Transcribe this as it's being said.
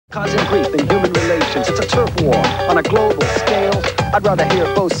Causing grief in human relations, it's a turf war on a global scale. I'd rather hear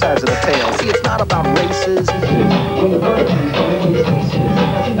both sides of the tale. See, it's not about races. I'm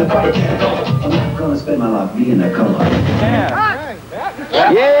not gonna spend my life being a color. Yeah.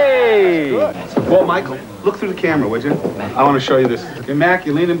 Yay! Well, Michael, look through the camera, would you? I want to show you this. Okay, Mac,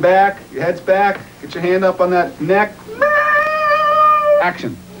 you're leaning back, your head's back, get your hand up on that neck.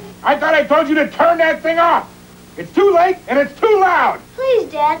 Action. I thought I told you to turn that thing off. It's too late and it's too loud. Please,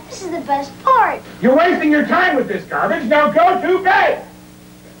 Dad, this is the best part. You're wasting your time with this garbage. Now go to bed.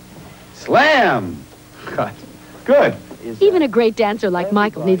 Slam! Cut. Good. Even a great dancer like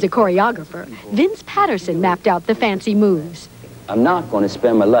Michael needs a choreographer. Vince Patterson mapped out the fancy moves. I'm not going to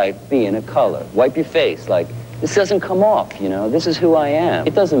spend my life being a color. Wipe your face. Like, this doesn't come off, you know? This is who I am.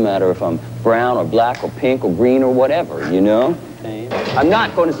 It doesn't matter if I'm brown or black or pink or green or whatever, you know? I'm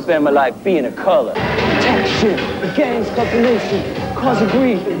not going to spend my life being a color. Protection against calculation, cause of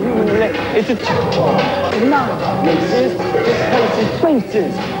grief and human relation. It's a not about races, just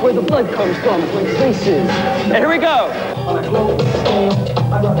places where the blood comes from, from places. And here we go.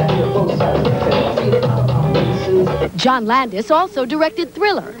 John Landis also directed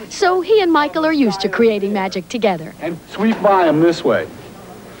Thriller, so he and Michael are used to creating magic together. And sweep by him this way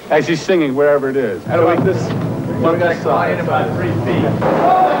as he's singing wherever it is. How about this? One guy side. About 3 feet.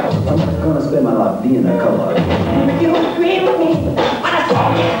 I'm not gonna spend my life being a color. You agree with me when I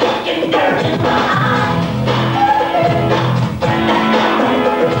saw you getting dirty.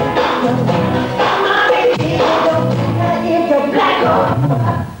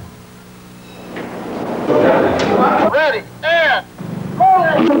 Ready, and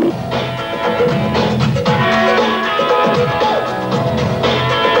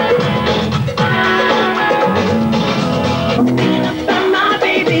My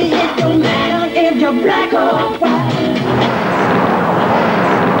baby, it don't matter if you're black or white.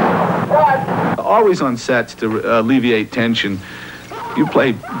 Always on sets to alleviate tension. You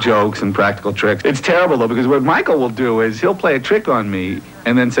play jokes and practical tricks. It's terrible, though, because what Michael will do is he'll play a trick on me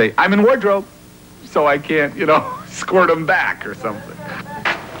and then say, I'm in wardrobe, so I can't, you know, squirt him back or something.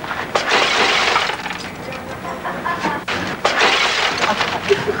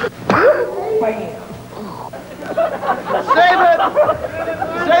 save it.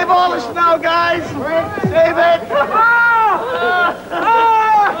 Save all the snow, guys. Save it.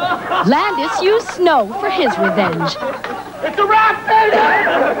 Landis used snow for his revenge. It's a wrap, baby.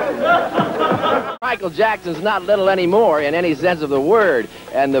 Michael Jackson's not little anymore in any sense of the word,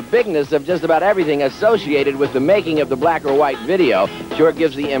 and the bigness of just about everything associated with the making of the black or white video sure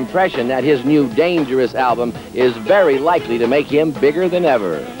gives the impression that his new Dangerous album is very likely to make him bigger than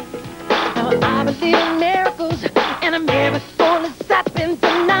ever. I believe in miracles, and I'm never